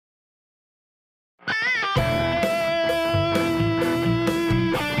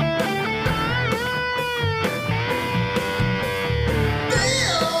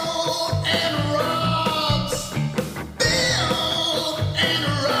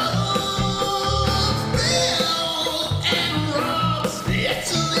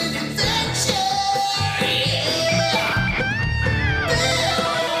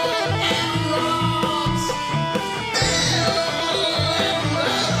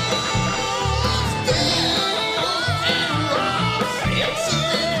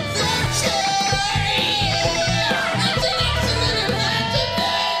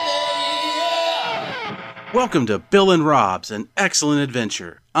Welcome to Bill and Rob's An Excellent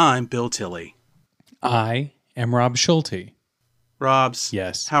Adventure. I'm Bill Tilley. I am Rob Schulte. Robs,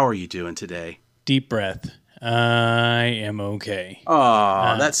 Yes. how are you doing today? Deep breath. I am okay.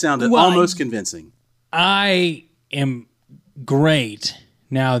 Aw, that sounded almost convincing. I am great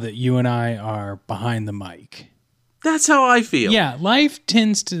now that you and I are behind the mic. That's how I feel. Yeah, life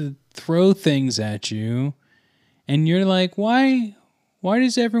tends to throw things at you, and you're like, why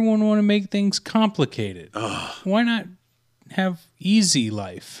does everyone want to make things complicated? Ugh. Why not have easy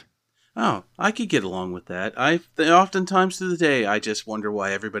life? Oh, I could get along with that. Oftentimes through the day, I just wonder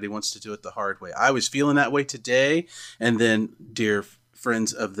why everybody wants to do it the hard way. I was feeling that way today, and then, dear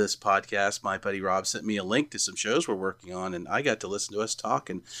friends of this podcast, my buddy Rob sent me a link to some shows we're working on, and I got to listen to us talk,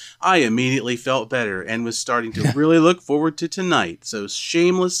 and I immediately felt better and was starting to really look forward to tonight. So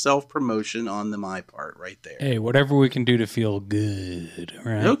shameless self-promotion on my part right there. Hey, whatever we can do to feel good,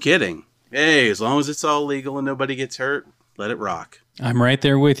 right? No kidding. Hey, as long as it's all legal and nobody gets hurt, let it rock. I'm right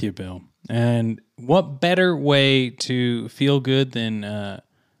there with you, Bill. And what better way to feel good than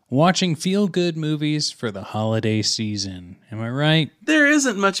watching feel-good movies for the holiday season? Am I right? There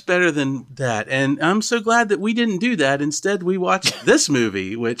isn't much better than that, and I'm so glad that we didn't do that. Instead, we watched this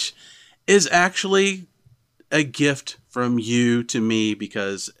movie, which is actually a gift from you to me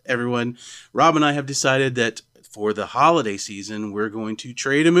because Rob and I have decided that for the holiday season, we're going to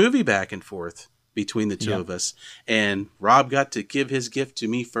trade a movie back and forth between the two of us. And Rob got to give his gift to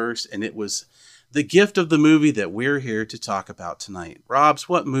me first, and it was the gift of the movie that we're here to talk about tonight. Robs,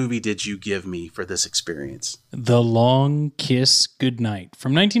 what movie did you give me for this experience? The Long Kiss Goodnight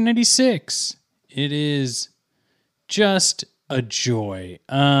from 1996. It is just a joy.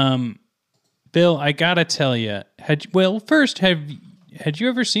 Bill, I gotta tell you, had you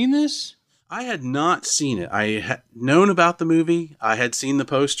ever seen this? I had not seen it. I had known about the movie. I had seen the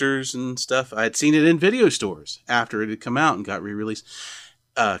posters and stuff. I had seen it in video stores after it had come out and got re-released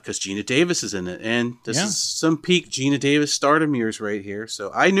because Gina Davis is in it. And this is some peak Gina Davis stardom years right here. So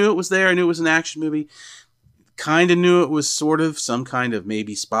I knew it was there. I knew it was an action movie. Kind of knew it was sort of some kind of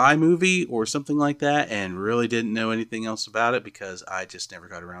maybe spy movie or something like that, and really didn't know anything else about it because I just never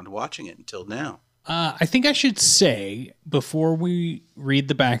got around to watching it until now. I think I should say, before we read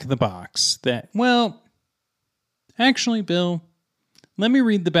the back of the box, that, well, actually, Bill, let me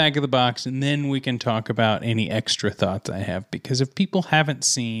read the back of the box and then we can talk about any extra thoughts I have. Because if people haven't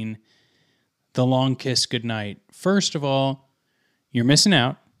seen The Long Kiss Goodnight, first of all, you're missing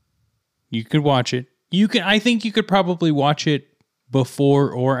out. You could watch it. I think you could probably watch it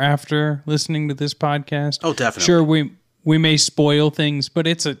before or after listening to this podcast. Oh, definitely. Sure, we may spoil things, but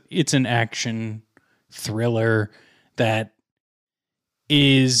it's an action thriller that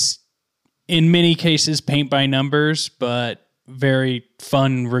is in many cases paint by numbers, but very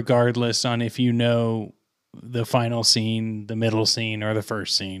fun regardless on if you know the final scene, the middle scene, or the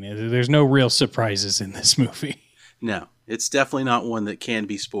first scene. There's no real surprises in this movie. No, it's definitely not one that can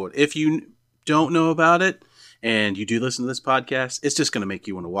be spoiled. If you don't know about it and you do listen to this podcast, it's just going to make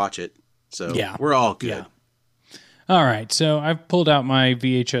you want to watch it. So we're all good. Yeah. All right, so I've pulled out my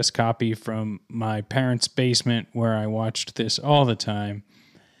VHS copy from my parents' basement where I watched this all the time.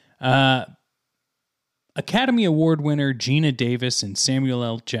 Academy Award winner Gina Davis and Samuel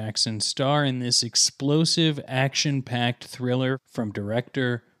L. Jackson star in this explosive, action-packed thriller from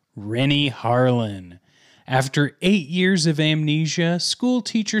director Renny Harlin. After 8 years of amnesia, school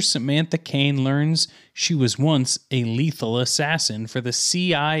teacher Samantha Kane learns she was once a lethal assassin for the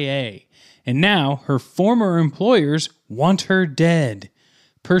CIA. And now her former employers want her dead.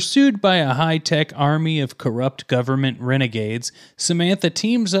 Pursued by a high-tech army of corrupt government renegades, Samantha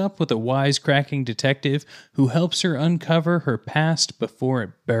teams up with a wisecracking detective who helps her uncover her past before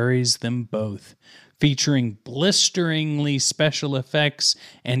it buries them both. Featuring blisteringly special effects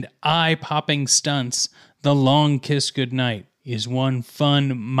and eye-popping stunts, The Long Kiss Goodnight is one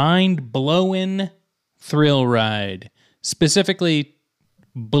fun, mind-blowing thrill ride. Specifically,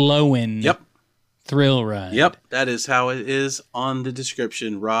 blowin' thrill ride. Yep, that is how it is on the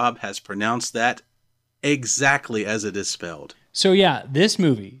description. Rob has pronounced that exactly as it is spelled. So yeah, this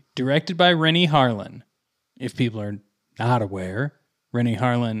movie, directed by Renny Harlin. If people are not aware, Renny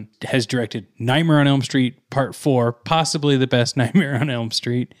Harlin has directed Nightmare on Elm Street Part 4, possibly the best Nightmare on Elm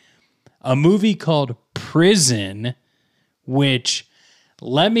Street. A movie called Prison, which,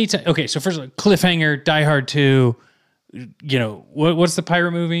 let me tell you, okay, so first of all, cliffhanger, Die Hard 2, you know, what's the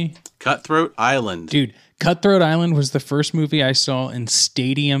pirate movie? Cutthroat Island. Dude, Cutthroat Island was the first movie I saw in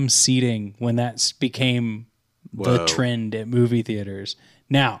stadium seating when that became the trend at movie theaters.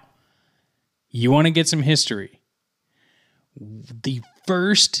 Now, you want to get some history. the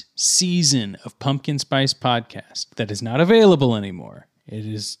first season of Pumpkin Spice Podcast that is not available anymore.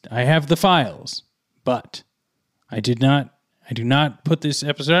 I have the files, but I do not put this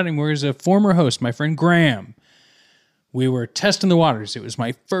episode out anymore. As a former host, my friend Graham, we were testing the waters. It was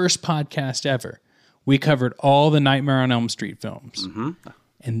my first podcast ever. We covered all the Nightmare on Elm Street films. Mm-hmm.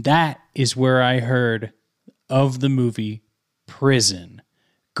 And that is where I heard of the movie Prison.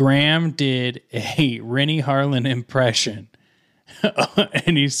 Graham did a Rennie Harlan impression.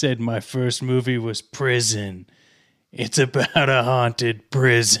 And he said, my first movie was Prison. It's about a haunted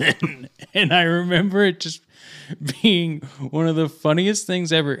prison. And I remember it just being one of the funniest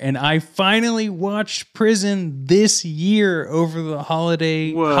things ever. And I finally watched Prison this year over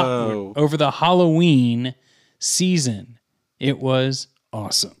the over the Halloween season. It was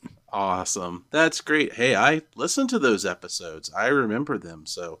awesome. Awesome. That's great. Hey, I listened to those episodes. I remember them.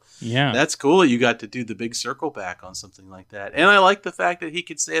 So yeah, that's cool that you got to do the big circle back on something like that. And I like the fact that he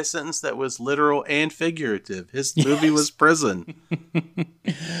could say a sentence that was literal and figurative. His movie was Prison.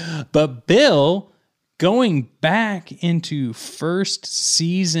 But Bill, going back into first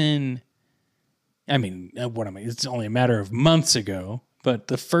season, it's only a matter of months ago, but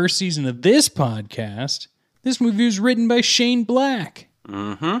the first season of this podcast, this movie was written by Shane Black.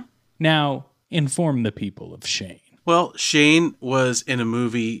 Mm-hmm. Now, inform the people of Shane. Well, Shane was in a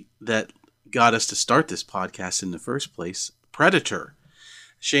movie that got us to start this podcast in the first place, Predator.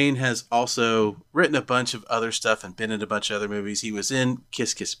 Shane has also written a bunch of other stuff and been in a bunch of other movies. He was in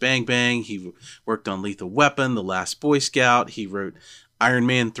Kiss Kiss Bang Bang. He worked on Lethal Weapon, The Last Boy Scout. He wrote Iron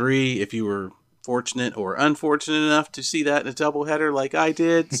Man 3, if you were fortunate or unfortunate enough to see that in a doubleheader like I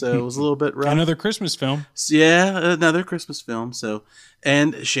did. So it was a little bit rough. Another Christmas film. Yeah, another Christmas film. So,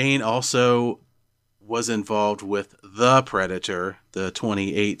 and Shane also was involved with The Predator, the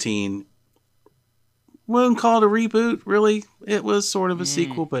 2018. Wouldn't call it a reboot, really. It was sort of a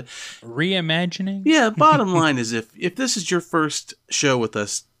sequel, but reimagining. Yeah. Bottom line is, if this is your first show with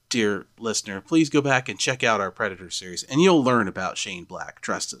us, dear listener, please go back and check out our Predator series, and you'll learn about Shane Black.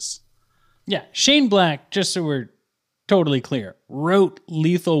 Trust us. Yeah, Shane Black, just so we're totally clear, wrote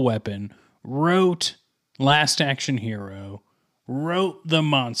Lethal Weapon, wrote Last Action Hero, wrote The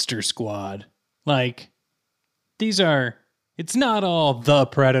Monster Squad. Like, it's not all The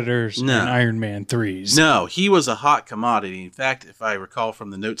Predators and Iron Man 3s. No, he was a hot commodity. In fact, if I recall from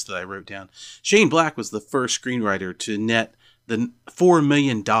the notes that I wrote down, Shane Black was the first screenwriter to net the $4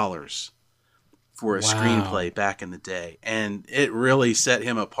 million for a screenplay back in the day. And it really set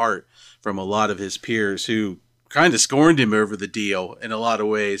him apart from a lot of his peers who kind of scorned him over the deal in a lot of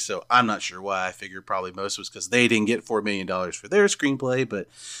ways. So I'm not sure why. I figured probably most was because they didn't get $4 million for their screenplay. But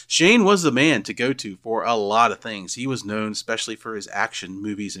Shane was the man to go to for a lot of things. He was known especially for his action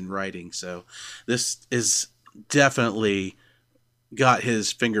movies and writing. So this is definitely got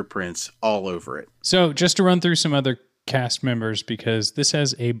his fingerprints all over it. So just to run through some other cast members, because this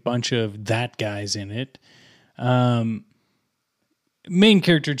has a bunch of that guys in it. Main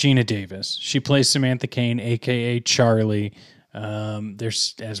character Gina Davis. She plays Samantha Kane, aka Charlie.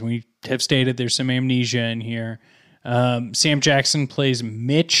 There's, as we have stated, there's some amnesia in here. Sam Jackson plays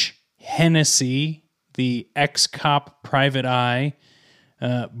Mitch Hennessy, the ex-cop private eye.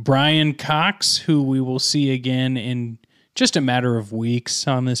 Brian Cox, who we will see again in just a matter of weeks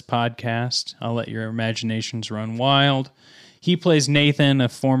on this podcast. I'll let your imaginations run wild. He plays Nathan, a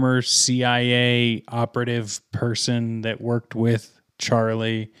former CIA operative person that worked with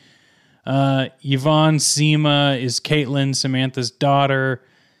Charlie. Yvonne Sema is Caitlin, Samantha's daughter.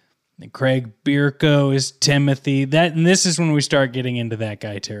 And Craig Bierko is Timothy. And this is when we start getting into that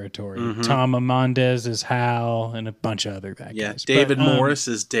guy territory. Mm-hmm. Tom Amandes is Hal, and a bunch of other guys. Yeah, David Morris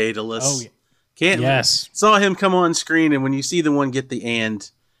is Daedalus. Oh, yeah. Saw him come on screen, and when you see the one get the and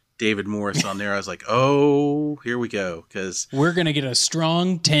David Morris on there, I was like, oh, here we go. Because we're going to get a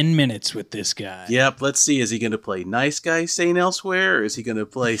strong 10 minutes with this guy. Yep, let's see. Is he going to play nice guy St. Elsewhere, or is he going to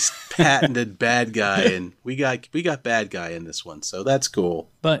play patented bad guy? And we got bad guy in this one, so that's cool.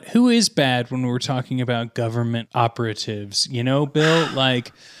 But who is bad when we're talking about government operatives? You know, Bill,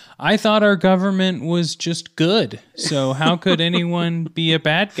 like, I thought our government was just good. So how could anyone be a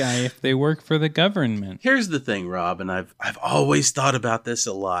bad guy if they work for the government? Here's the thing, Rob, and I've always thought about this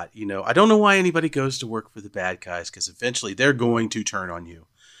a lot. You know, I don't know why anybody goes to work for the bad guys, because eventually they're going to turn on you.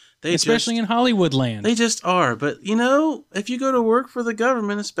 Especially in Hollywood land. They just are. But, you know, if you go to work for the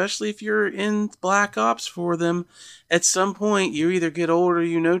government, especially if you're in black ops for them, at some point you either get old or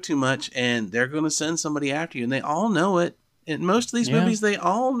you know too much, and they're going to send somebody after you, and they all know it. In most of these Yeah. movies, they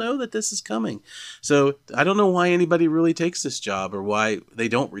all know that this is coming. So I don't know why anybody really takes this job or why they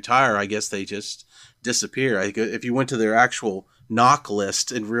don't retire. I guess they just disappear. If you went to their actual knock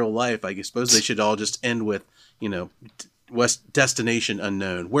list in real life, I suppose they should all just end with, West destination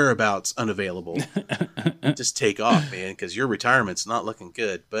unknown, whereabouts unavailable. Just take off, man, because your retirement's not looking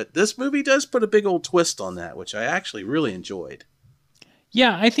good. But this movie does put a big old twist on that, which I actually really enjoyed.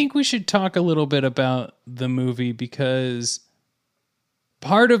 Yeah, I think we should talk a little bit about the movie because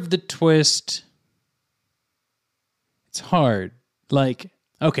part of the twist, it's hard. Like,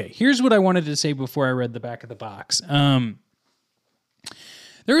 okay, here's what I wanted to say before I read the back of the box. There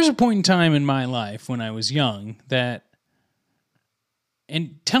was a point in time in my life when I was young that,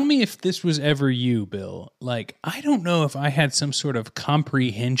 and tell me if this was ever you, Bill. Like, I don't know if I had some sort of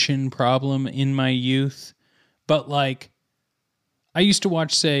comprehension problem in my youth, but like, I used to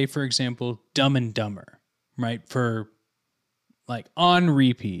watch, say, for example, Dumb and Dumber, right? For like on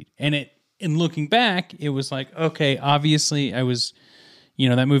repeat. And in looking back, it was like, okay, obviously I was,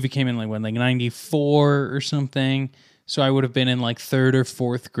 that movie came in like 94 or something. So I would have been in like 3rd or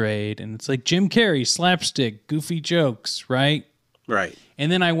 4th grade. And it's like Jim Carrey, slapstick, goofy jokes, right? Right. And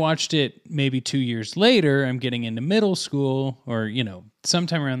then I watched it maybe 2 years later. I'm getting into middle school or,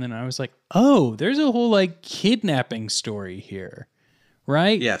 sometime around then I was like, oh, there's a whole like kidnapping story here,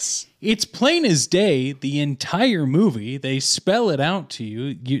 right? Yes. It's plain as day, the entire movie. They spell it out to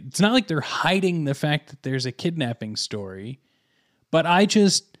you. It's not like they're hiding the fact that there's a kidnapping story. But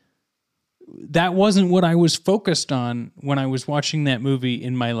that wasn't what I was focused on when I was watching that movie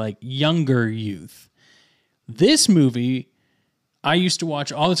in my like younger youth. This movie I used to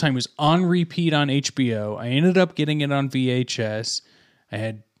watch all the time. It was on repeat on HBO. I ended up getting it on VHS.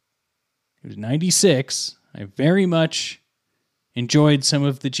 It was 96. I very much enjoyed some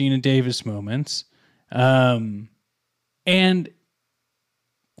of the Gina Davis moments. And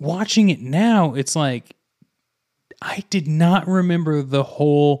watching it now, it's like, I did not remember the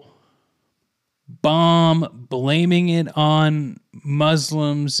whole bomb, blaming it on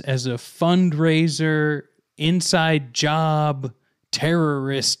Muslims as a fundraiser, inside job,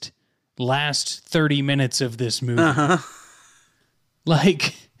 terrorist last 30 minutes of this movie. Uh-huh.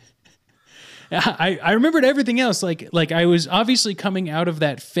 Like, I remembered everything else. Like I was obviously coming out of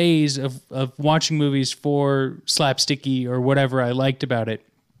that phase of watching movies for slapsticky or whatever I liked about it.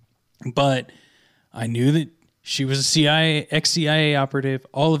 But I knew that she was a ex-CIA operative.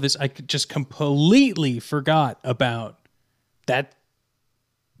 All of this, I just completely forgot about that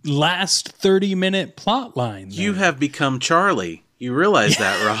last 30-minute plot line. You have become Charlie. You realize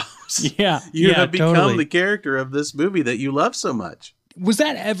that, Ross? Yeah. You have become totally. the character of this movie that you love so much. Was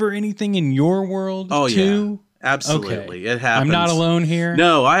that ever anything in your world, too? Yeah. Absolutely. Okay. It happens. I'm not alone here?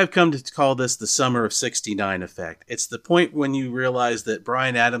 No, I have come to call this the Summer of 69 effect. It's the point when you realize that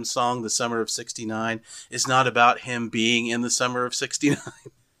Bryan Adams' song, The Summer of 69, is not about him being in the Summer of 69.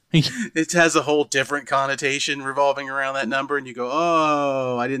 It has a whole different connotation revolving around that number, and you go,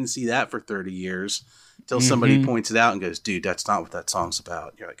 oh, I didn't see that for 30 years. Until somebody points it out and goes, dude, that's not what that song's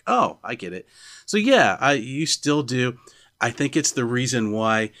about. You're like, oh, I get it. So yeah, you still do. I think it's the reason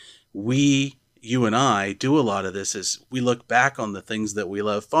why you and I do a lot of this is we look back on the things that we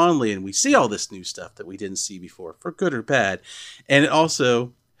love fondly and we see all this new stuff that we didn't see before, for good or bad. And it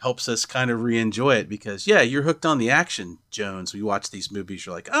also helps us kind of re-enjoy it because, yeah, you're hooked on the action, Jones. We watch these movies,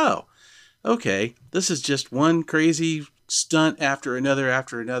 you're like, oh, okay, this is just one crazy stunt after another,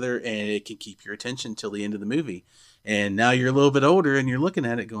 and it can keep your attention till the end of the movie. And now you're a little bit older and you're looking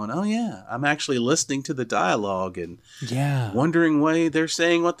at it going, oh yeah, I'm actually listening to the dialogue and wondering why they're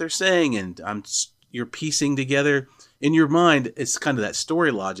saying what they're saying. And you're piecing together in your mind. It's kind of that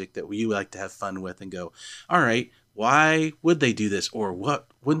story logic that you like to have fun with and go, all right, why would they do this? Or what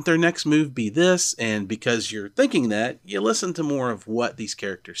wouldn't their next move be this? And because you're thinking that, you listen to more of what these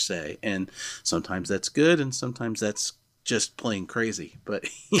characters say. And sometimes that's good. And sometimes that's just plain crazy. But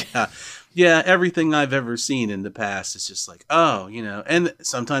yeah, everything I've ever seen in the past is just like, oh, and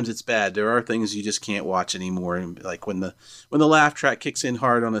sometimes it's bad. There are things you just can't watch anymore. And like when the laugh track kicks in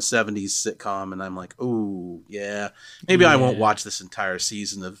hard on a 70s sitcom and I'm like, oh yeah, maybe I won't watch this entire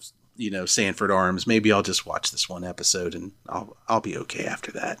season of, Sanford Arms. Maybe I'll just watch this one episode and I'll be okay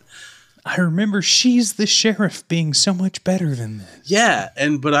after that. I remember She's the Sheriff being so much better than this. Yeah.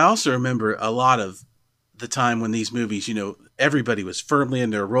 But I also remember a lot of the time when these movies, everybody was firmly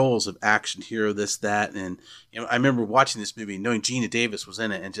in their roles of action hero, this, that. And, I remember watching this movie and knowing Gina Davis was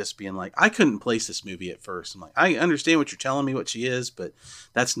in it and just being like, I couldn't place this movie at first. I'm like, I understand what you're telling me, what she is, but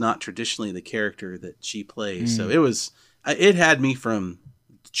that's not traditionally the character that she plays. So it had me from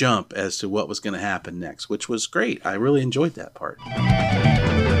jump as to what was going to happen next, which was great. I really enjoyed that part.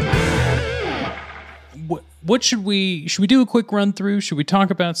 What should we do a quick run through? Should we talk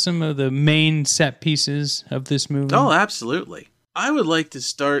about some of the main set pieces of this movie? Oh, absolutely. I would like to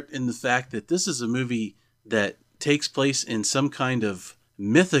start in the fact that this is a movie that takes place in some kind of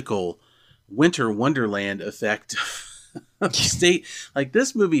mythical winter wonderland effect of state. Like,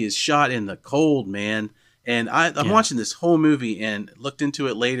 this movie is shot in the cold, man. And I'm watching this whole movie and looked into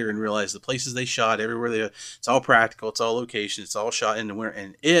it later and realized the places they shot, everywhere it's all practical, it's all location, it's all shot in the winter,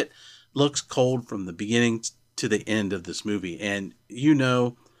 and it looks cold from the beginning to the end of this movie. And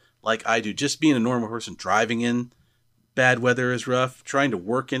like I do, just being a normal person driving in bad weather is rough. Trying to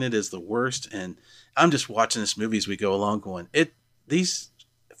work in it is the worst. And I'm just watching this movie as we go along going, these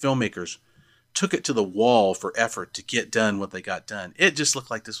filmmakers took it to the wall for effort to get done what they got done. It just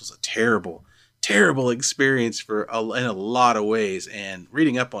looked like this was a terrible, terrible experience in a lot of ways. And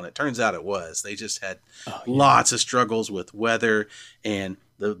reading up on it, turns out it was. They just had lots of struggles with weather and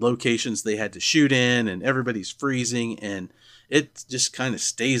the locations they had to shoot in, and everybody's freezing, and it just kind of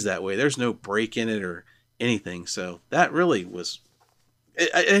stays that way. There's no break in it or anything. So that really was,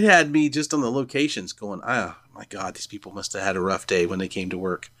 it had me just on the locations going, oh my God, these people must have had a rough day when they came to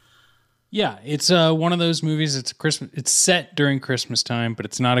work. Yeah, it's one of those movies. It's set during Christmas time, but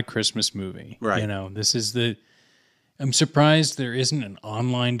it's not a Christmas movie. Right. I'm surprised there isn't an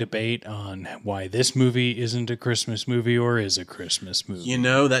online debate on why this movie isn't a Christmas movie or is a Christmas movie.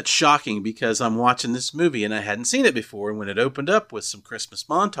 That's shocking because I'm watching this movie and I hadn't seen it before. And when it opened up with some Christmas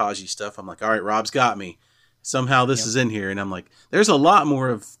montagey stuff, I'm like, all right, Rob's got me. Somehow this is in here. And I'm like, there's a lot more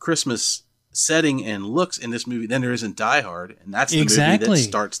of Christmas setting and looks in this movie than there is in Die Hard. And that's the movie that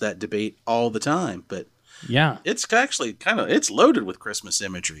starts that debate all the time. But yeah, it's actually it's loaded with Christmas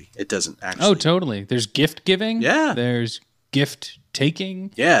imagery. It doesn't actually. Oh, totally. There's gift giving. Yeah. There's gift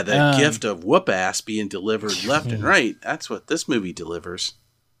taking. Yeah, the gift of whoop ass being delivered left and right. That's what this movie delivers.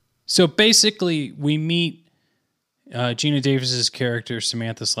 So basically, we meet Gina Davis's character,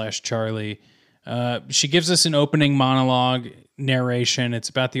 Samantha / Charlie. She gives us an opening monologue narration. It's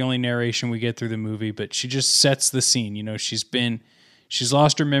about the only narration we get through the movie, but she just sets the scene. She's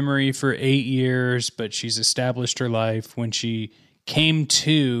lost her memory for 8 years, but she's established her life. When she came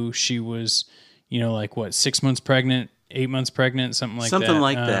to, she was, 6 months pregnant, 8 months pregnant, something like that. Something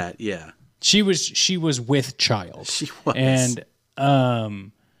like that, yeah. She was with child. She was. And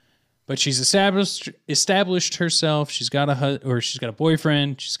but she's established herself. She's got a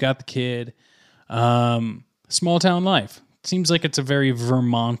boyfriend. She's got the kid. Small town life. Seems like it's a very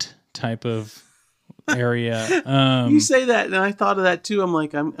Vermont type of area. You say that, and I thought of that too. I'm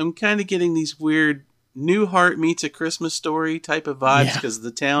like, I'm kind of getting these weird Newhart meets A Christmas Story type of vibes because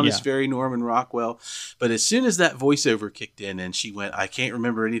the town is very Norman Rockwell. But as soon as that voiceover kicked in and she went, I can't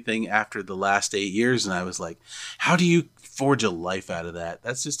remember anything after the last 8 years, and I was like, how do you forge a life out of that?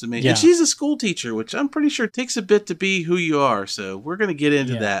 That's just amazing. Yeah. And she's a school teacher, which I'm pretty sure takes a bit to be who you are. So we're going to get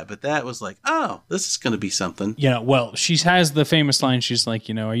into that. But that was like, oh, this is going to be something. Yeah, well, she has the famous line. She's like,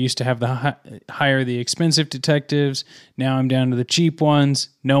 I used to have hire the expensive detectives. Now I'm down to the cheap ones.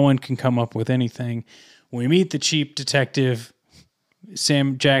 No one can come up with anything. We meet the cheap detective,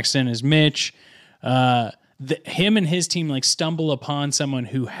 Sam Jackson as Mitch. Him and his team stumble upon someone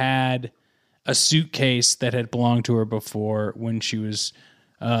who had a suitcase that had belonged to her before when she was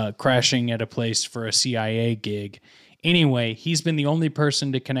crashing at a place for a CIA gig. Anyway, he's been the only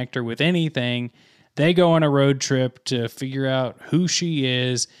person to connect her with anything. They go on a road trip to figure out who she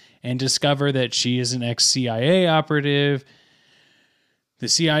is and discover that she is an ex-CIA operative. The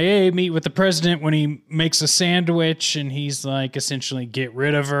CIA meet with the president when he makes a sandwich, and he's like, essentially, get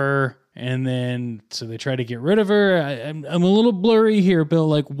rid of her. And then, so they try to get rid of her. I'm a little blurry here,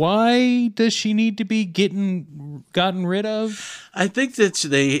 Bill. Why does she need to be gotten rid of? I think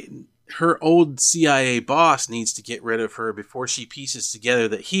that her old CIA boss needs to get rid of her before she pieces together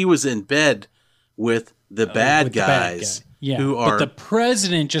that he was in bed with the bad guys. But the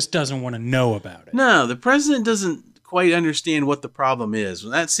president just doesn't want to know about it. No, the president doesn't quite understand what the problem is.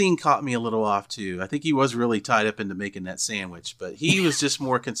 That scene caught me a little off too. I think he was really tied up into making that sandwich, but he was just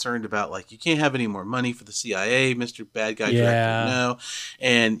more concerned about you can't have any more money for the CIA, Mr. Bad Guy Director. No.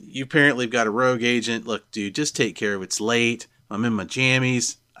 And you apparently have got a rogue agent. Look, dude, just take care of it. It's late. I'm in my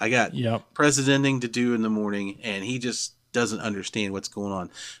jammies. I got presidenting to do in the morning, and he just doesn't understand what's going on.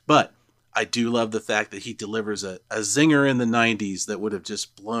 But I do love the fact that he delivers a zinger in the 90s that would have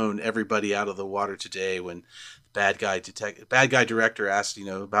just blown everybody out of the water today when bad guy director asked,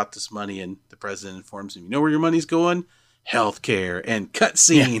 about this money, and the president informs him, where your money's going? Healthcare. And cut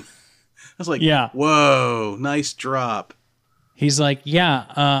scene. I was like, whoa, nice drop. He's like, yeah,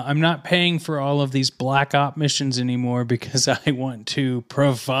 I'm not paying for all of these black op missions anymore because I want to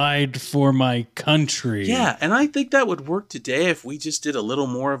provide for my country. Yeah, and I think that would work today if we just did a little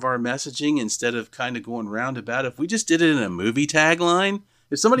more of our messaging instead of kind of going roundabout. If we just did it in a movie tagline,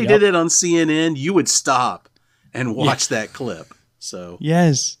 if somebody did it on CNN, you would stop and watch that clip. So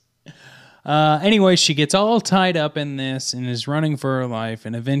yes. Anyway, she gets all tied up in this and is running for her life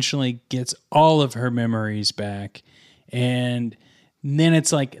and eventually gets all of her memories back. And then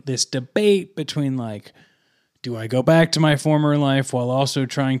it's like this debate between like, do I go back to my former life while also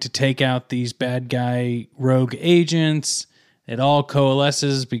trying to take out these bad guy rogue agents? It all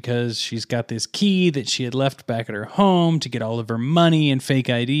coalesces because she's got this key that she had left back at her home to get all of her money and fake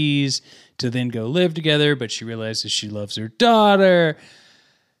IDs to then go live together, but she realizes she loves her daughter.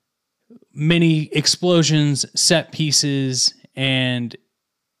 Many explosions, set pieces, and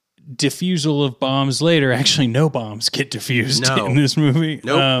diffusal of bombs later. Actually, no bombs get diffused in this movie.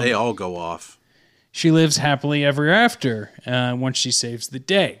 Nope, they all go off. She lives happily ever after once she saves the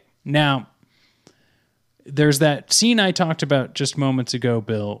day. Now, there's that scene I talked about just moments ago,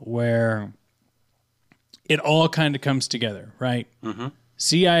 Bill, where it all kind of comes together, right? Mm-hmm.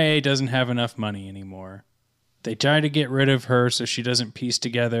 CIA doesn't have enough money anymore. They try to get rid of her so she doesn't piece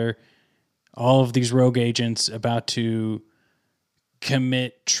together all of these rogue agents about to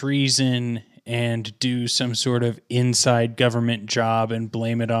commit treason and do some sort of inside government job and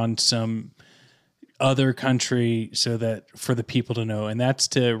blame it on some other country so that for the people to know. And that's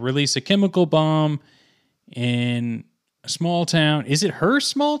to release a chemical bomb in a small town. Is it her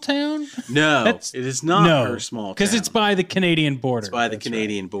small town? No, it is not her small town. Because it's by the Canadian border. It's by the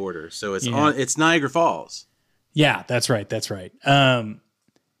Canadian border. So it's it's Niagara Falls. Yeah, that's right. That's right.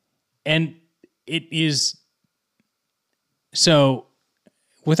 And it is, so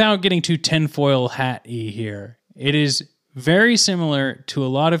without getting too tinfoil hat-y here, it is very similar to a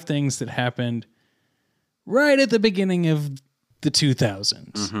lot of things that happened right at the beginning of the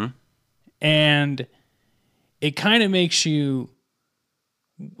 2000s. Mm-hmm. And it kind of makes you,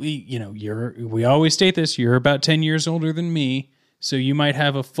 we always state this, you're about 10 years older than me, so you might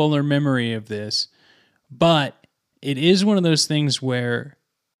have a fuller memory of this, but it is one of those things where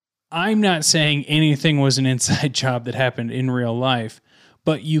I'm not saying anything was an inside job that happened in real life,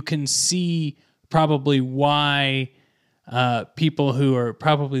 but you can see probably why people who are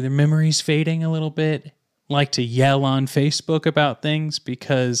probably their memories fading a little bit like to yell on Facebook about things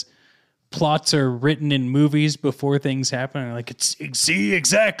because plots are written in movies before things happen. Like, see,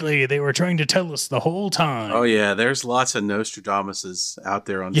 exactly. They were trying to tell us the whole time. Oh, yeah. There's lots of Nostradamuses out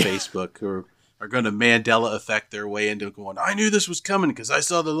there on Facebook who are going to Mandela effect their way into going, I knew this was coming because I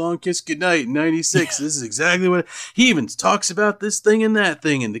saw The Long Kiss Goodnight in 96. This is exactly what... He even talks about this thing and that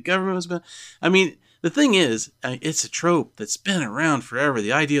thing, and the government was... I mean, the thing is, it's a trope that's been around forever.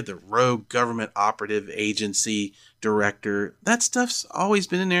 The idea of the rogue government operative agency director, that stuff's always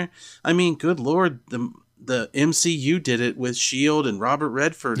been in there. I mean, good Lord, the MCU did it with S.H.I.E.L.D. and Robert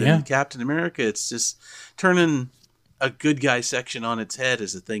Redford and Captain America. It's just turning a good guy section on its head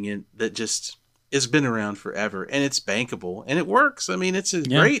is a thing that just... It's been around forever, and it's bankable, and it works. I mean, it's a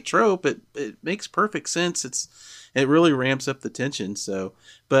great trope. It makes perfect sense. It really ramps up the tension. So,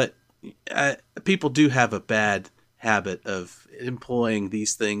 but people do have a bad habit of employing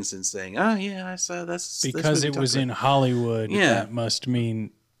these things and saying, "Oh yeah, I saw that's because it was in Hollywood." Yeah, that must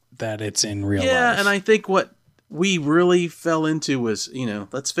mean that it's in real life. Yeah, and I think what we really fell into was,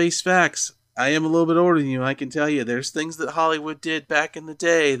 let's face facts. I am a little bit older than you. I can tell you there's things that Hollywood did back in the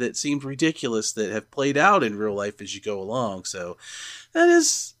day that seemed ridiculous that have played out in real life as you go along. So that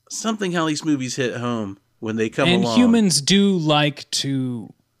is something how these movies hit home when they come along. And humans do like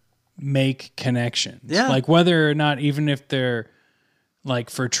to make connections. Yeah. Like whether or not, even if they're like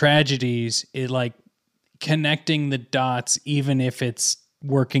for tragedies, it like connecting the dots, even if it's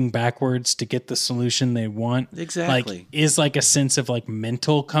working backwards to get the solution they want. Exactly. Like is like a sense of like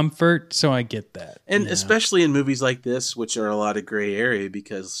mental comfort. So I get that. And especially in movies like this, which are a lot of gray area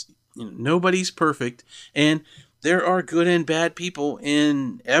because nobody's perfect. And there are good and bad people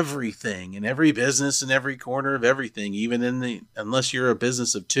in everything, in every business, in every corner of everything, even unless you're a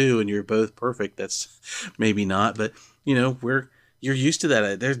business of two and you're both perfect, that's maybe not, but you're used to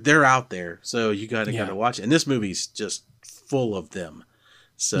that. They're out there. So you gotta watch it. And this movie's just full of them.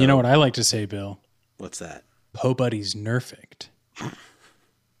 So, you know what I like to say, Bill? What's that? Po Buddy's nerfect.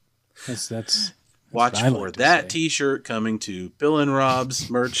 That's watch for that T-shirt coming to Bill and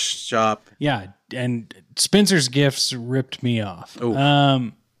Rob's merch shop. Yeah, and Spencer's Gifts ripped me off.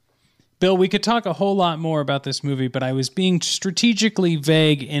 Bill, we could talk a whole lot more about this movie, but I was being strategically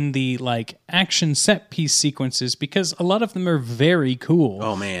vague in the like action set piece sequences because a lot of them are very cool.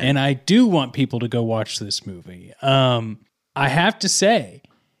 Oh man. And I do want people to go watch this movie. I have to say,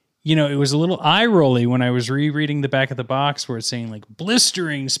 you know, it was a little eye-rolly when I was rereading the back of the box where it's saying like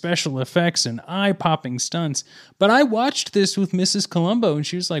blistering special effects and eye-popping stunts. But I watched this with Mrs. Columbo and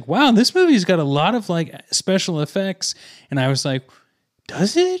she was like, wow, this movie's got a lot of like special effects. And I was like,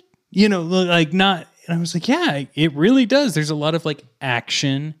 does it? You know, like not, and I was like, yeah, it really does. There's a lot of like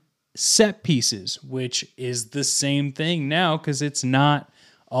action set pieces, which is the same thing now because it's not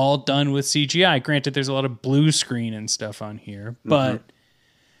all done with CGI. Granted, there's a lot of blue screen and stuff on here, but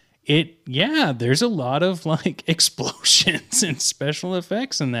there's a lot of like explosions and special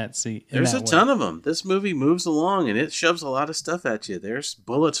effects in that scene. There's a ton of them. This movie moves along and it shoves a lot of stuff at you. There's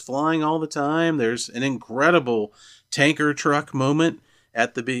bullets flying all the time. There's an incredible tanker truck moment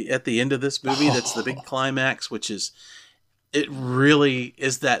at the end of this movie. That's the big climax, which is, it really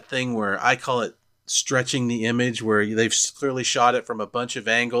is that thing where I call it stretching the image, where they've clearly shot it from a bunch of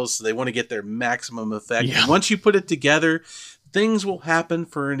angles, so they want to get their maximum effect. Yeah. And once you put it together, things will happen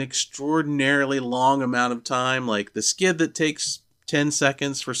for an extraordinarily long amount of time. Like the skid that takes 10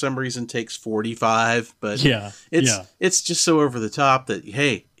 seconds for some reason takes 45, but it's just so over the top that,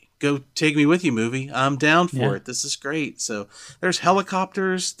 hey, go take me with you, movie. I'm down for it. This is great. So there's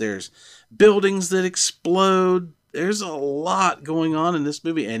helicopters, there's buildings that explode. There's a lot going on in this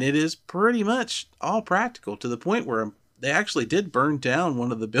movie, and it is pretty much all practical to the point where they actually did burn down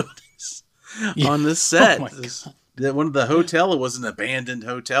one of the buildings on this set. That one of the hotel, it was an abandoned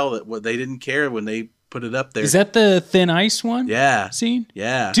hotel that they didn't care when they put it up there. Is that the thin ice one? Yeah. Scene?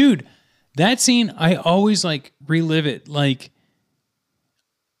 Yeah. Dude, that scene, I always like relive it. Like,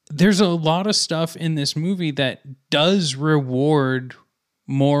 there's a lot of stuff in this movie that does reward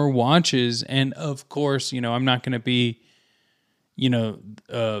more watches. And of course, you know, I'm not going to be, you know,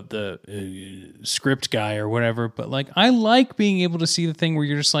 the script guy or whatever, but like, I like being able to see the thing where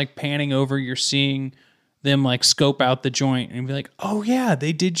you're just like panning over, you're seeing them like scope out the joint and be like, oh yeah,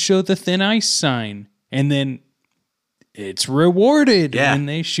 they did show the thin ice sign. And then it's rewarded when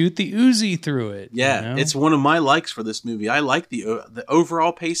they shoot the Uzi through it. Yeah, you know? It's one of my likes for this movie. I like the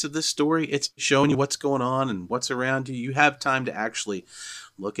overall pace of this story. It's showing you what's going on and what's around you. You have time to actually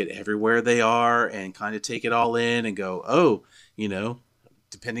look at everywhere they are and kind of take it all in and go, oh, you know,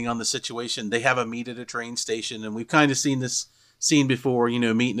 depending on the situation, they have a meet at a train station. And we've kind of seen this scene before, you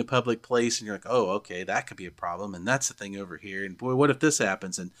know, meet in a public place and you're like, oh, okay, that could be a problem. And that's the thing over here. And boy, what if this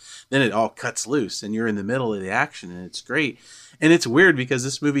happens? And then it all cuts loose and you're in the middle of the action and it's great. And it's weird because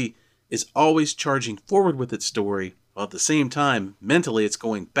this movie is always charging forward with its story, while at the same time, mentally it's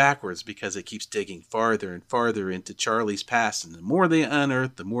going backwards because it keeps digging farther and farther into Charlie's past. And the more they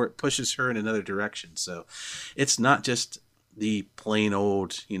unearth, the more it pushes her in another direction. So it's not just the plain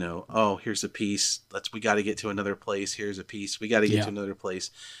old, you know, oh, here's a piece. We got to get to another place. Here's a piece. We got to get to another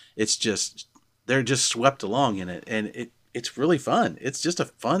place. It's just, they're just swept along in it. And it's really fun. It's just a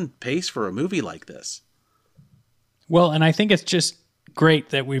fun pace for a movie like this. Well, and I think it's just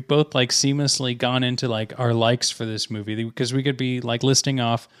great that we've both like seamlessly gone into like our likes for this movie, because we could be like listing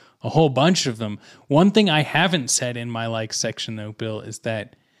off a whole bunch of them. One thing I haven't said in my like section though, Bill, is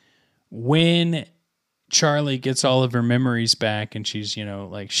that when Charlie gets all of her memories back and she's, you know,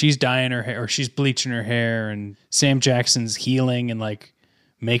 like she's dyeing her hair or she's bleaching her hair and Sam Jackson's healing and like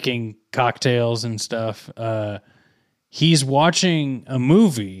making cocktails and stuff. He's watching a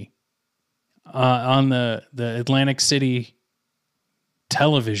movie on the Atlantic City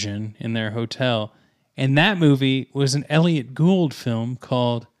television in their hotel. And that movie was an Elliot Gould film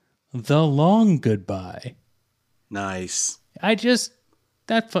called The Long Goodbye. Nice. That's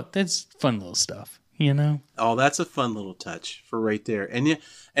fun little stuff. You know? Oh, that's a fun little touch for right there.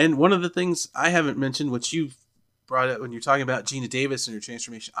 And one of the things I haven't mentioned, which you brought up when you're talking about Gina Davis and her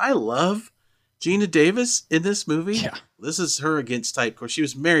transformation, I love Gina Davis in this movie. Yeah. This is her against type. Of course, she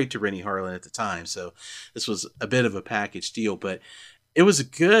was married to Rennie Harlan at the time, so this was a bit of a package deal, but it was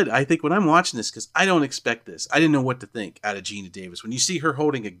good, I think, when I'm watching this, because I don't expect this. I didn't know what to think out of Gina Davis. When you see her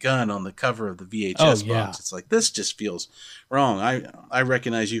holding a gun on the cover of the VHS box, it's like, this just feels wrong. I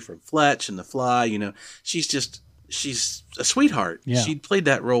recognize you from Fletch and The Fly. You know, she's a sweetheart. Yeah. She played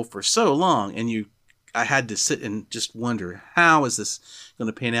that role for so long, and I had to sit and just wonder, how is this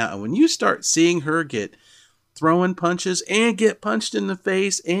going to pan out? And when you start seeing her get throwing punches and get punched in the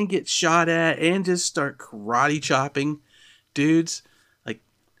face and get shot at and just start karate chopping dudes,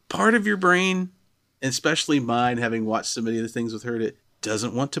 part of your brain, especially mine, having watched so many of the things with her, that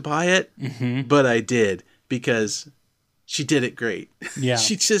doesn't want to buy it, but I did, because She did it great. Yeah.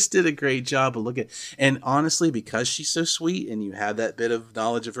 She just did a great job of looking. And honestly, because she's so sweet and you had that bit of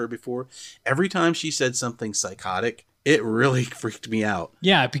knowledge of her before, every time she said something psychotic, it really freaked me out.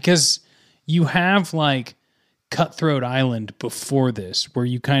 Yeah, because you have like Cutthroat Island before this, where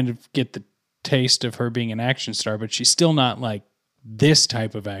you kind of get the taste of her being an action star, but she's still not like this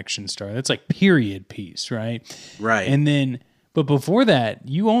type of action star. That's like period piece, right? Right. And then, but before that,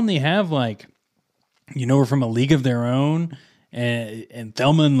 you only have like, you know, her from A League of Their Own, and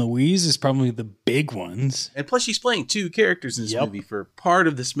Thelma and Louise is probably the big ones. And plus she's playing two characters in this movie for part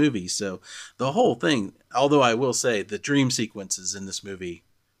of this movie. So the whole thing, although I will say the dream sequences in this movie,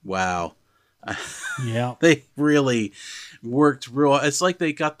 wow. Yeah. They really worked real. It's like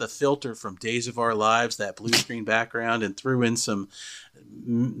they got the filter from Days of Our Lives, that blue screen background, and threw in some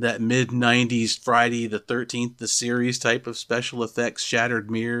that mid 90s Friday the 13th the series type of special effects shattered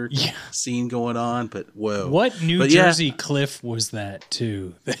mirror scene going on. But whoa, what New Jersey cliff was that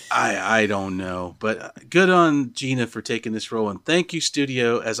too? I don't know, but good on Gina for taking this role, and thank you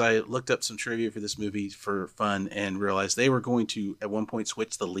studio. As I looked up some trivia for this movie for fun and realized they were going to at one point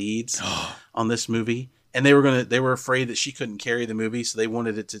switch the leads on this movie, and they were afraid that she couldn't carry the movie, so they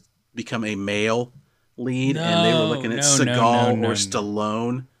wanted it to become a male lead, and they were looking at Seagal or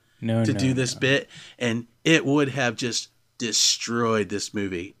Stallone to do this bit, and it would have just destroyed this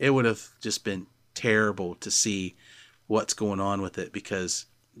movie. It would have just been terrible to see what's going on with it, because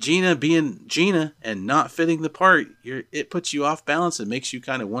Gina being Gina and not fitting the part, it puts you off balance. It makes you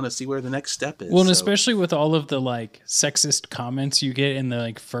kind of want to see where the next step is. Well, and especially with all of the like sexist comments you get in the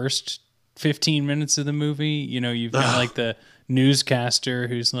like first 15 minutes of the movie, you know, you've got like the newscaster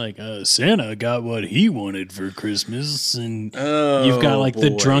who's like, Santa got what he wanted for Christmas, and you've got like the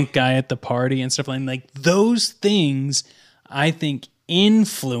drunk guy at the party and stuff like those things. I think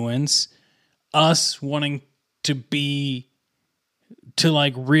influence us wanting to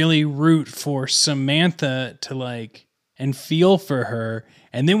like really root for Samantha, to like and feel for her.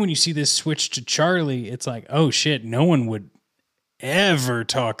 And then when you see this switch to Charlie, it's like, oh shit, no one would ever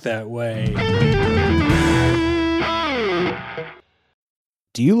talk that way.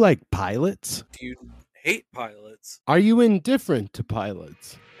 Do you like pilots? Do you hate pilots? Are you indifferent to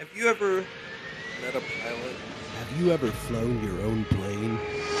pilots? Have you ever met a pilot? Have you ever flown your own plane?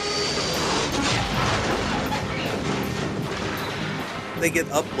 They get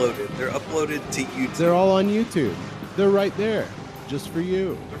uploaded. They're uploaded to YouTube. They're all on YouTube. They're right there, just for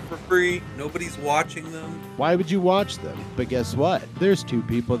you. They're for free. Nobody's watching them. Why would you watch them? But guess what? There's two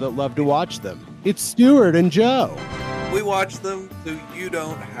people that love to watch them. It's Stuart and Joe. We watch them so you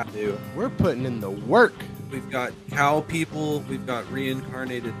don't have to. We're putting in the work. We've got cow people. We've got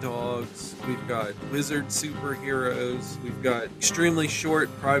reincarnated dogs. We've got wizard superheroes. We've got extremely short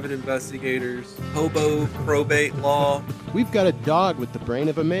private investigators. Hobo probate law. We've got a dog with the brain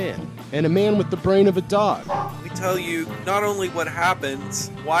of a man, and a man with the brain of a dog. We tell you not only what happens,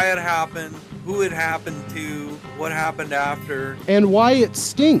 why it happened, who it happened to, what happened after, and why it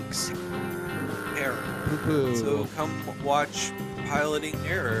stinks. Error. Poo-poo. So come watch Piloting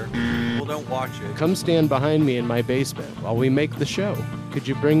Error. Well, don't watch it. Come stand behind me in my basement while we make the show. Could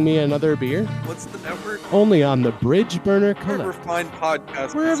you bring me another beer? What's the network? Only on the Bridge Burner Wherever Collective. fine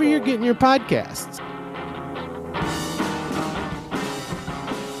podcasts. Wherever you're getting your podcasts.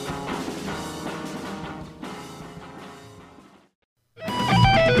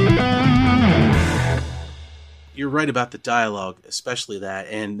 You're right about the dialogue, especially that.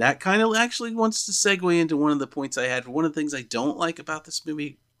 And that kind of actually wants to segue into one of the points I had. One of the things I don't like about this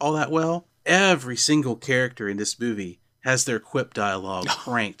movie all that well, every single character in this movie has their quip dialogue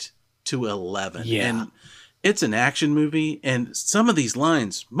cranked to 11. Yeah. And it's an action movie, and some of these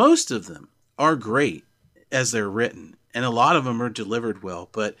lines, most of them, are great as they're written. And a lot of them are delivered well,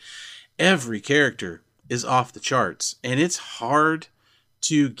 but every character is off the charts. And it's hard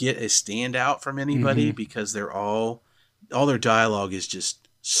to get a standout from anybody because they're all their dialogue is just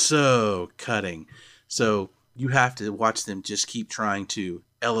so cutting. So you have to watch them just keep trying to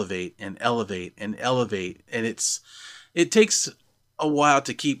elevate and elevate and elevate. And it takes a while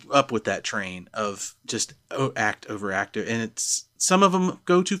to keep up with that train of just act over actor. And it's, some of them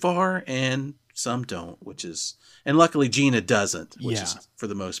go too far and some don't, and luckily Gina doesn't, which is for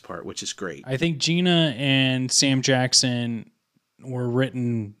the most part, which is great. I think Gina and Sam Jackson were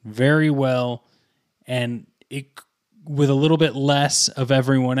written very well, and with a little bit less of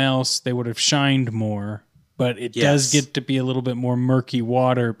everyone else, they would have shined more. But it does get to be a little bit more murky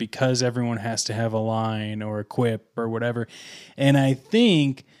water because everyone has to have a line or a quip or whatever. And I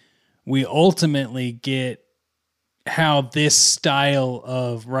think we ultimately get how this style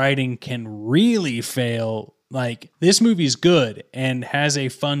of writing can really fail Like, this movie's good and has a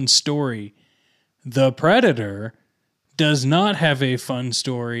fun story. The Predator does not have a fun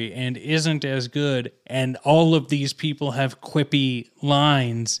story and isn't as good, and all of these people have quippy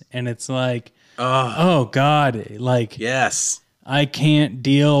lines, and it's like, oh God, like, yes, I can't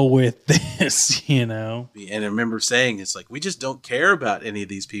deal with this, And I remember saying, it's like, we just don't care about any of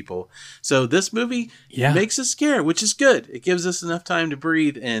these people. So this movie makes us scared, which is good. It gives us enough time to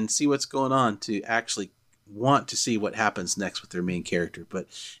breathe and see what's going on to actually want to see what happens next with their main character. But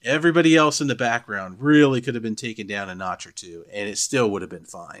everybody else in the background really could have been taken down a notch or two, and it still would have been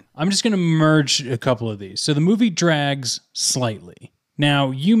fine. I'm just going to merge a couple of these. So the movie drags slightly.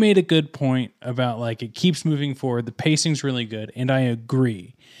 Now, you made a good point about, like, it keeps moving forward. The pacing's really good, and I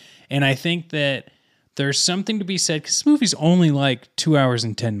agree. And I think that there's something to be said, because this movie's only like 2 hours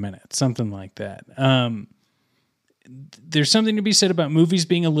and 10 minutes, something like that. There's something to be said about movies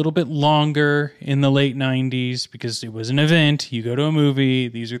being a little bit longer in the late 90s, because it was an event. You go to a movie,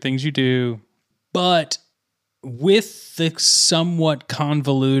 these are things you do. But with the somewhat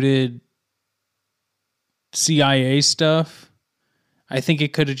convoluted CIA stuff, I think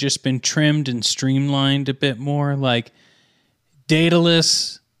it could have just been trimmed and streamlined a bit more. Like,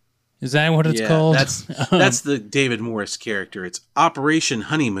 Daedalus, is that what it's called? That's the David Morris character. It's Operation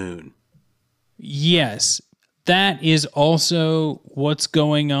Honeymoon. Yes. That is also what's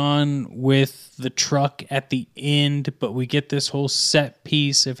going on with the truck at the end, but we get this whole set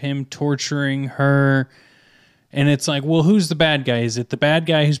piece of him torturing her. And it's like, well, who's the bad guy? Is it the bad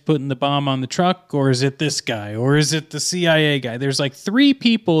guy who's putting the bomb on the truck? Or is it this guy? Or is it the CIA guy? There's like 3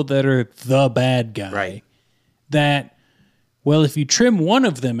 people that are the bad guy. Right. That, well, if you trim one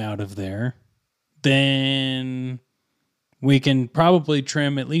of them out of there, then we can probably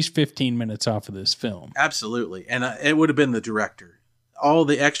trim at least 15 minutes off of this film. Absolutely. And it would have been the director. All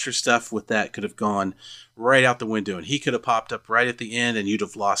the extra stuff with that could have gone right out the window. And he could have popped up right at the end, and you'd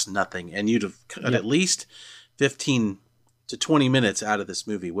have lost nothing. And you'd have cut at least 15 to 20 minutes out of this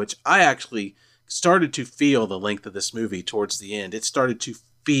movie, which I actually started to feel the length of this movie towards the end. It started to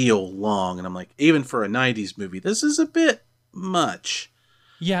feel long. And I'm like, even for a 90s movie, this is a bit much.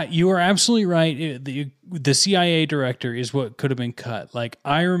 Yeah, you are absolutely right. The CIA director is what could have been cut. Like,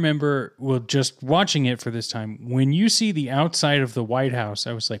 I remember, just watching it for this time, when you see the outside of the White House,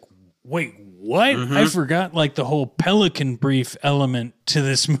 I was like, wait, what? Mm-hmm. I forgot, like, the whole Pelican Brief element to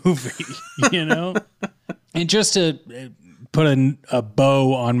this movie, And just to put a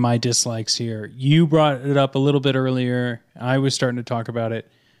bow on my dislikes here, you brought it up a little bit earlier. I was starting to talk about it.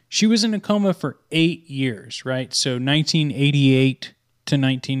 She was in a coma for 8 years, right? So 1988 to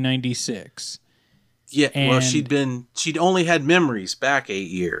 1996. Yeah, well, she'd only had memories back 8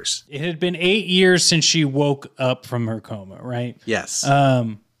 years. It had been 8 years since she woke up from her coma, right? Yes.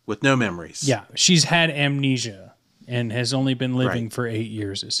 With no memories. Yeah, she's had amnesia and has only been living for 8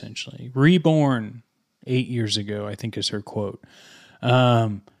 years, essentially. Reborn 8 years ago, I think is her quote.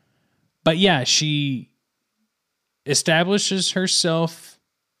 But yeah, she establishes herself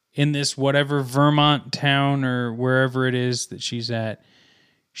in this whatever Vermont town or wherever it is that she's at.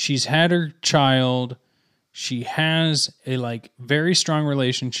 She's had her child. She has a very strong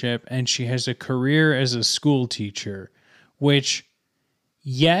relationship, and she has a career as a school teacher, which,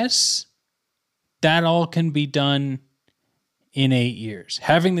 yes, that all can be done in 8 years.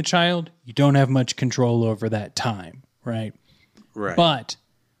 Having the child, you don't have much control over that time, right? Right. But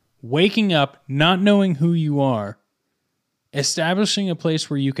waking up, not knowing who you are, establishing a place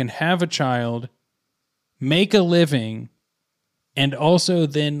where you can have a child, make a living, and also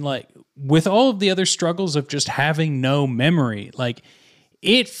then, with all of the other struggles of just having no memory,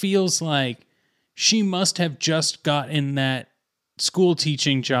 it feels like she must have just gotten that school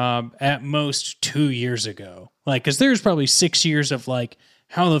teaching job at most 2 years ago. Because there's probably 6 years of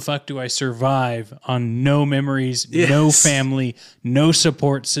how the fuck do I survive on no memories, no family, no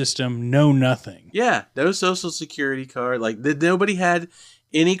support system, no nothing. Yeah, no social security card. Nobody had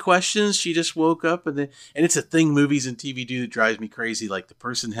any questions. She just woke up, and it's a thing movies and TV do that drives me crazy. The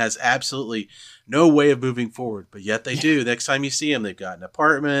person has absolutely no way of moving forward, but yet they do. Next time you see them, they've got an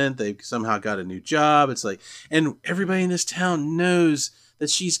apartment. They've somehow got a new job. It's and everybody in this town knows that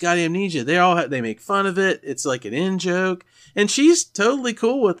she's got amnesia. They make fun of it. It's like an in joke, and she's totally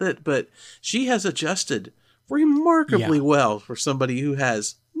cool with it. But she has adjusted remarkably well for somebody who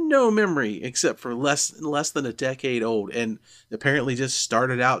has no memory except for less than a decade old, and apparently just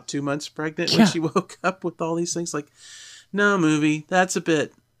started out 2 months pregnant when she woke up with all these things. No, movie, that's a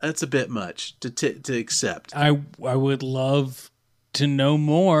bit much to accept. I would love to know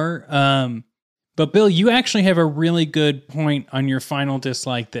more. But Bill, you actually have a really good point on your final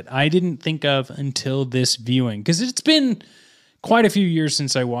dislike that I didn't think of until this viewing, because it's been quite a few years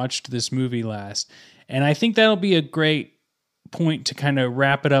since I watched this movie last. And I think that'll be a great point to kind of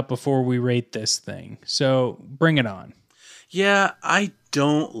wrap it up before we rate this thing. So bring it on. Yeah, I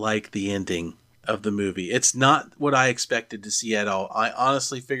don't like the ending of the movie. It's not what I expected to see at all. I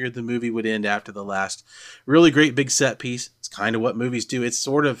honestly figured the movie would end after the last really great big set piece. It's kind of what movies do. It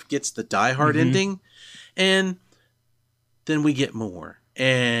sort of gets the Die Hard ending, and then we get more.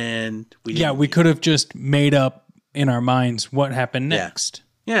 And we could have just made up in our minds what happened next.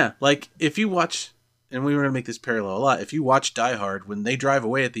 Yeah, like if you watch, and we were going to make this parallel a lot, if you watch Die Hard, when they drive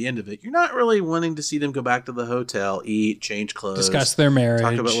away at the end of it, you're not really wanting to see them go back to the hotel, eat, change clothes, discuss their marriage,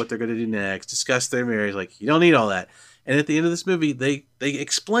 talk about what they're going to do next, discuss their marriage. Like, you don't need all that. And at the end of this movie, they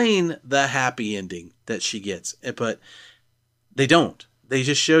explain the happy ending that she gets, but they don't. They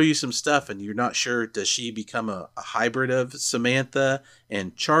just show you some stuff, and you're not sure, does she become a hybrid of Samantha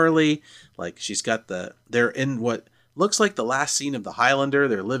and Charlie? Like, they're in what looks like the last scene of the Highlander.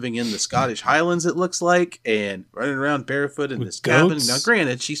 They're living in the Scottish Highlands, it looks like, and running around barefoot in with this goats. cabin. Now,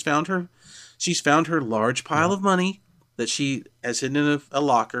 granted, she's found her large pile of money that she has hidden in a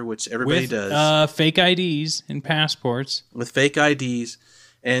locker, which everybody does. Fake IDs and passports. With fake IDs.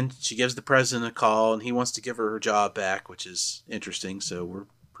 And she gives the president a call, and he wants to give her job back, which is interesting. So we're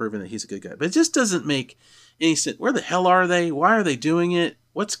proving that he's a good guy. But it just doesn't make any sense. Where the hell are they? Why are they doing it?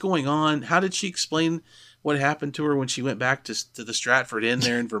 What's going on? How did she explain what happened to her when she went back to the Stratford Inn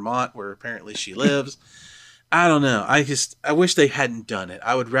there in Vermont, where apparently she lives? I don't know. I wish they hadn't done it.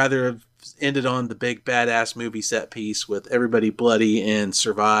 I would rather have ended on the big badass movie set piece with everybody bloody and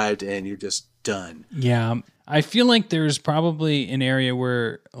survived, and you're just done. Yeah. I feel like there's probably an area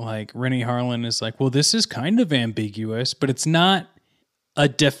where like Rennie Harlan is like, well, this is kind of ambiguous, but it's not a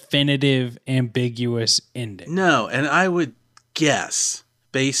definitive ambiguous ending. No, and I would guess,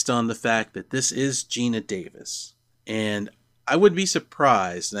 based on the fact that this is Gina Davis, and I would be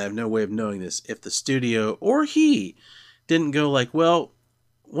surprised, and I have no way of knowing this, if the studio or he didn't go like, well,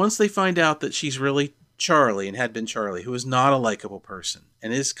 once they find out that she's really Charlie and had been Charlie, who is not a likable person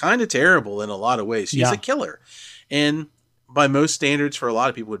and is kind of terrible in a lot of ways. She's a killer. And by most standards, for a lot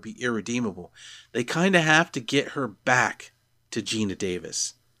of people, would be irredeemable. They kind of have to get her back to Gina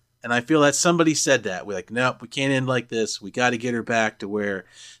Davis. And I feel that somebody said that. We're like, nope, we can't end like this. We got to get her back to where.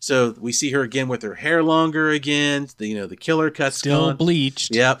 So we see her again with her hair longer again. The killer cut's still gone.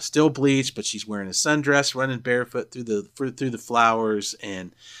 Bleached. Yep, still bleached, but she's wearing a sundress, running barefoot through the flowers.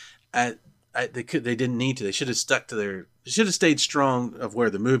 And they didn't need to. They should have stayed strong of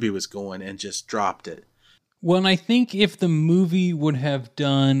where the movie was going and just dropped it. Well, and I think if the movie would have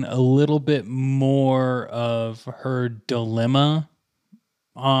done a little bit more of her dilemma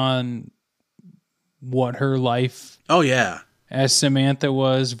on what her life as Samantha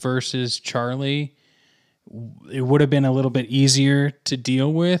was versus Charlie, it would have been a little bit easier to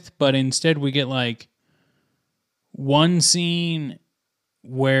deal with. But instead we get like one scene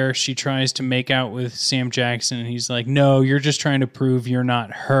where she tries to make out with Sam Jackson, and he's like, no, you're just trying to prove you're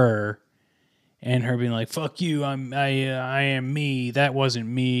not her. And her being like, fuck you, I am me, that wasn't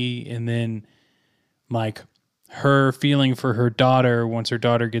me. And then like her feeling for her daughter once her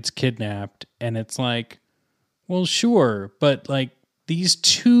daughter gets kidnapped. And it's like, well, sure. But like these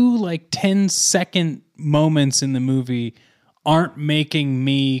two like 10-second moments in the movie aren't making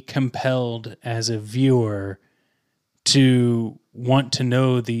me compelled as a viewer to want to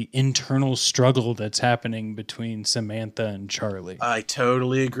know the internal struggle that's happening between Samantha and Charlie. I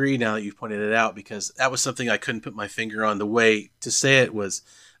totally agree now that you've pointed it out, because that was something I couldn't put my finger on. The way to say it was,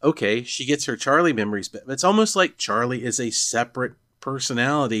 okay, she gets her Charlie memories, but it's almost like Charlie is a separate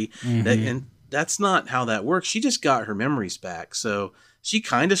personality, and that's not how that works. She just got her memories back. So she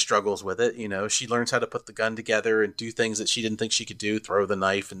kind of struggles with it. She learns how to put the gun together and do things that she didn't think she could do, throw the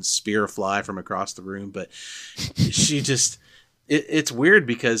knife and spear a fly from across the room. But she just, it's weird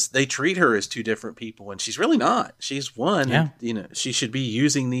because they treat her as two different people, and she's really not. She's one. Yeah. And, she should be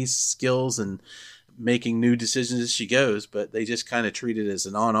using these skills and making new decisions as she goes, but they just kind of treat it as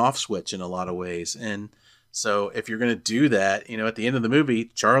an on-off switch in a lot of ways. And so if you're going to do that, at the end of the movie,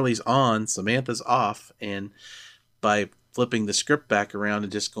 Charlie's on, Samantha's off, and by flipping the script back around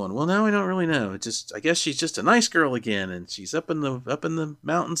and just going, well, now I don't really know. I guess she's just a nice girl again, and she's up in the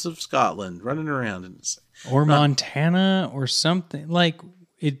mountains of Scotland running around, or Montana or something like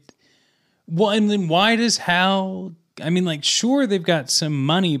it. Well, and then why does Hal? I mean, like, sure, they've got some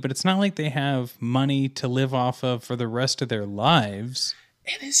money, but it's not like they have money to live off of for the rest of their lives.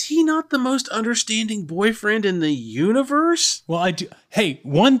 And is he not the most understanding boyfriend in the universe? Well, I do. Hey,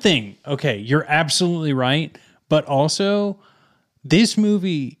 one thing. Okay, you're absolutely right. But also, this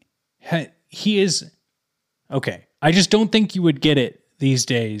movie, he is... Okay, I just don't think you would get it these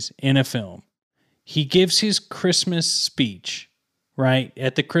days in a film. He gives his Christmas speech, right,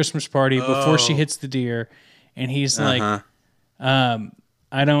 at the Christmas party before she hits the deer, and he's like,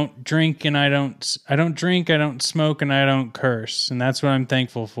 I don't drink and I don't smoke and I don't curse, and that's what I'm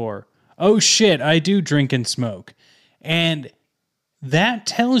thankful for. Oh shit, I do drink and smoke. And that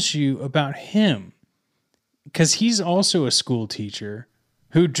tells you about him, because he's also a school teacher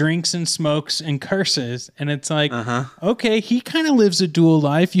who drinks and smokes and curses. And it's like, okay, he kind of lives a dual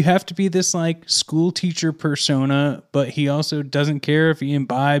life. You have to be this like school teacher persona, but he also doesn't care if he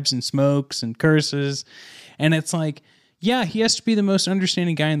imbibes and smokes and curses. And it's like, yeah, he has to be the most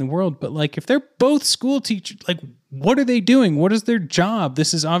understanding guy in the world. But like, if they're both school teachers, like, what are they doing? What is their job?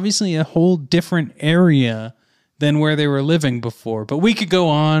 This is obviously a whole different area than where they were living before. But we could go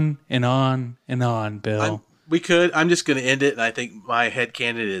on and on and on, Bill. We could. I'm just going to end it, and I think my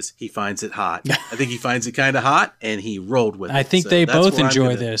headcanon is he finds it hot. I think he finds it kind of hot, and he rolled with it. I think they both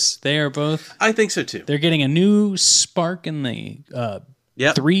enjoy this. They are both. I think so, too. They're getting a new spark in the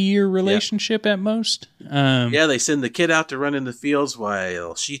 3-year relationship at most. Yeah, they send the kid out to run in the fields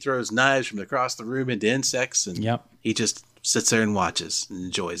while she throws knives from across the room into insects, and he just sits there and watches and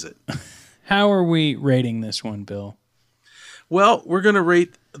enjoys it. How are we rating this one, Bill? Well, we're going to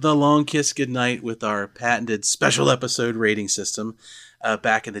rate The Long Kiss Goodnight with our patented special episode rating system.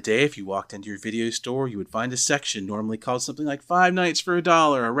 Back in the day, if you walked into your video store, you would find a section normally called something like 5 Nights for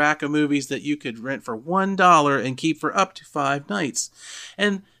 $1, a rack of movies that you could rent for $1 and keep for up to 5 nights.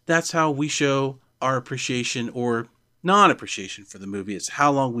 And that's how we show our appreciation or non-appreciation for the movie. It's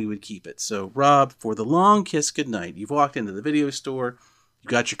how long we would keep it. So, Rob, for The Long Kiss Goodnight, you've walked into the video store, you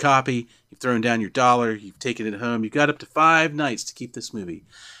got your copy, you've thrown down your $1, you've taken it home, you've got up to 5 nights to keep this movie.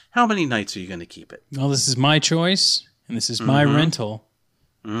 How many nights are you going to keep it? Well, this is my choice, and this is my rental.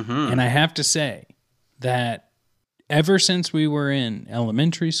 And I have to say that ever since we were in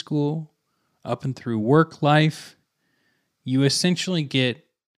elementary school, up and through work life, you essentially get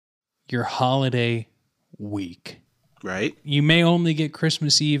your holiday week. Right. You may only get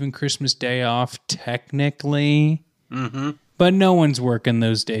Christmas Eve and Christmas Day off, technically. But no one's working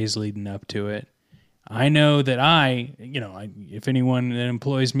those days leading up to it. I know that if anyone that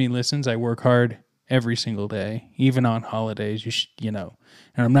employs me listens, I work hard every single day, even on holidays, and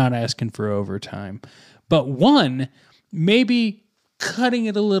I'm not asking for overtime. But maybe cutting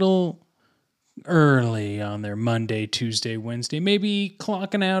it a little early on their Monday, Tuesday, Wednesday, maybe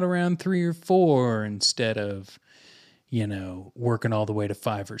clocking out around 3 or 4 instead of, working all the way to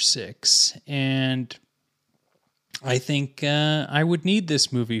 5 or 6. And I think I would need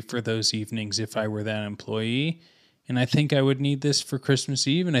this movie for those evenings if I were that employee. And I think I would need this for Christmas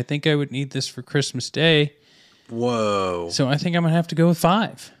Eve. And I think I would need this for Christmas Day. Whoa. So I think I'm going to have to go with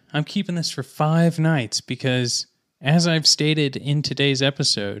 5. I'm keeping this for 5 nights because, as I've stated in today's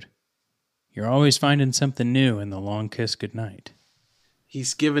episode, you're always finding something new in The Long Kiss Goodnight.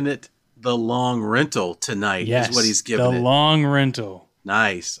 He's giving it the long rental tonight is what he's giving it. The long rental.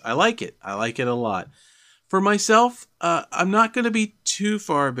 Nice. I like it. I like it a lot. For myself, I'm not going to be too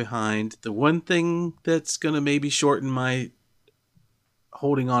far behind. The one thing that's going to maybe shorten my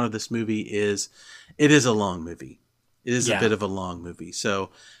holding on to this movie is it is a long movie. It is a bit of a long movie.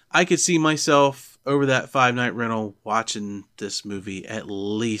 So I could see myself over that 5-night rental watching this movie at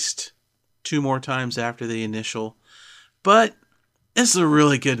least 2 more times after the initial. But it's a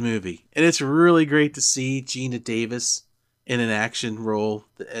really good movie. And it's really great to see Geena Davis in an action role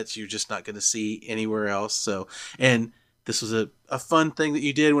that you're just not going to see anywhere else. So, and this was a fun thing that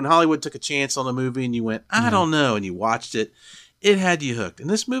you did when Hollywood took a chance on a movie and you went, I don't know, and you watched it. It had you hooked. And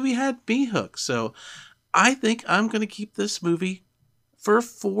this movie had me hooked. So I think I'm going to keep this movie for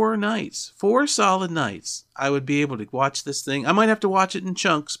 4 nights, 4 solid nights. I would be able to watch this thing. I might have to watch it in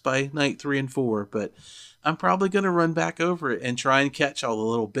chunks by night 3 and 4, but I'm probably going to run back over it and try and catch all the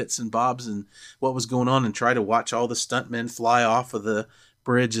little bits and bobs and what was going on and try to watch all the stuntmen fly off of the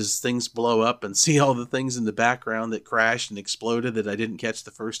bridge as things blow up and see all the things in the background that crashed and exploded that I didn't catch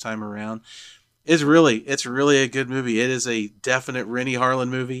the first time around. It's really a good movie. It is a definite Rennie Harlin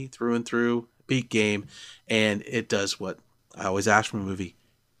movie through and through, peak game, and it does what I always ask from a movie: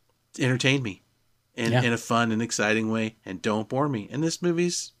 entertain me in a fun and exciting way, and don't bore me. And this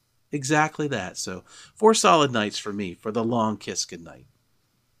movie's exactly that. So 4 solid nights for me for The Long Kiss Goodnight.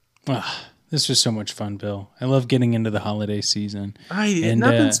 This was so much fun, Bill. I love getting into the holiday season.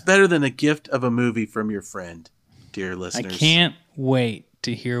 Nothing's better than a gift of a movie from your friend, dear listeners. I can't wait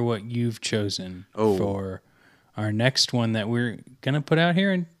to hear what you've chosen Oh. for our next one that we're going to put out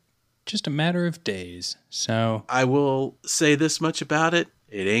here in just a matter of days. So I will say this much about it.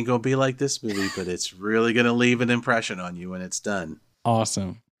 It ain't going to be like this movie, but it's really going to leave an impression on you when it's done.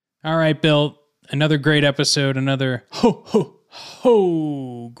 awesome. All right, Bill, another great episode, another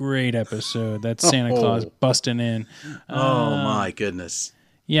great episode. That's Santa Claus busting in. Oh, my goodness.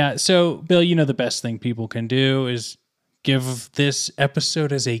 Yeah, so, Bill, you know the best thing people can do is give this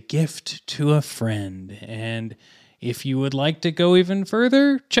episode as a gift to a friend. And if you would like to go even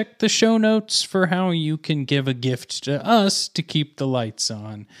further, check the show notes for how you can give a gift to us to keep the lights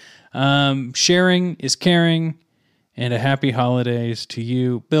on. Sharing is caring, and a happy holidays to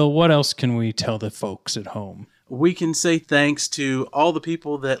you. Bill, what else can we tell the folks at home? We can say thanks to all the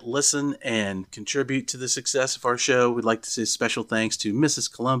people that listen and contribute to the success of our show. We'd like to say special thanks to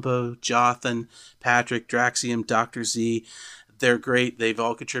Mrs. Colombo, Jonathan, Patrick, Draxium, Dr. Z. They're great. They've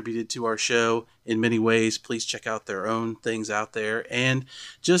all contributed to our show in many ways. Please check out their own things out there. And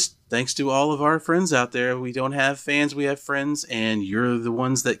just thanks to all of our friends out there. We don't have fans, we have friends, and you're the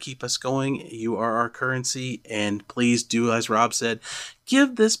ones that keep us going. You are our currency. And please do, as Rob said,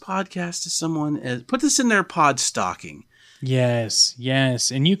 give this podcast to someone. Put this in their pod stocking. Yes.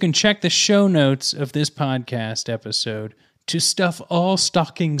 And you can check the show notes of this podcast episode to stuff all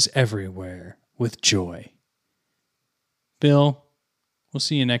stockings everywhere with joy. Bill, we'll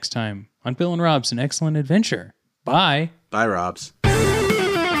see you next time on Bill and Rob's An Excellent Adventure. Bye. Bye, Robs.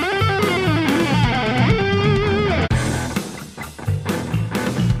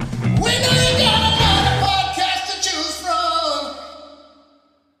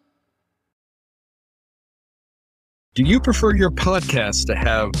 Do you prefer your podcast to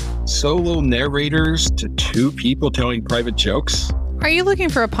have solo narrators to two people telling private jokes? Are you looking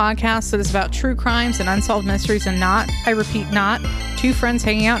for a podcast that is about true crimes and unsolved mysteries and not, I repeat, not, two friends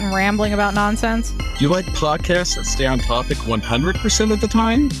hanging out and rambling about nonsense? Do you like podcasts that stay on topic 100% of the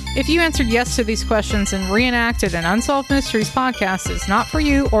time? If you answered yes to these questions and reenacted an Unsolved Mysteries podcast, is not for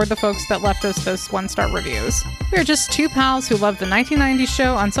you or the folks that left us those 1-star reviews. We are just two pals who love the 1990s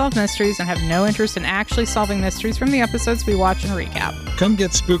show Unsolved Mysteries and have no interest in actually solving mysteries from the episodes we watch and recap. Come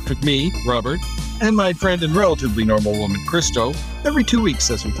get spooked with me, Robert, and my friend and relatively normal woman, Christo, every 2 weeks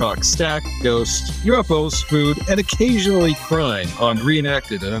as we talk stack, ghosts, UFOs, food, and occasionally crime on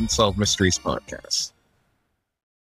Reenacted and Unsolved Mysteries podcasts.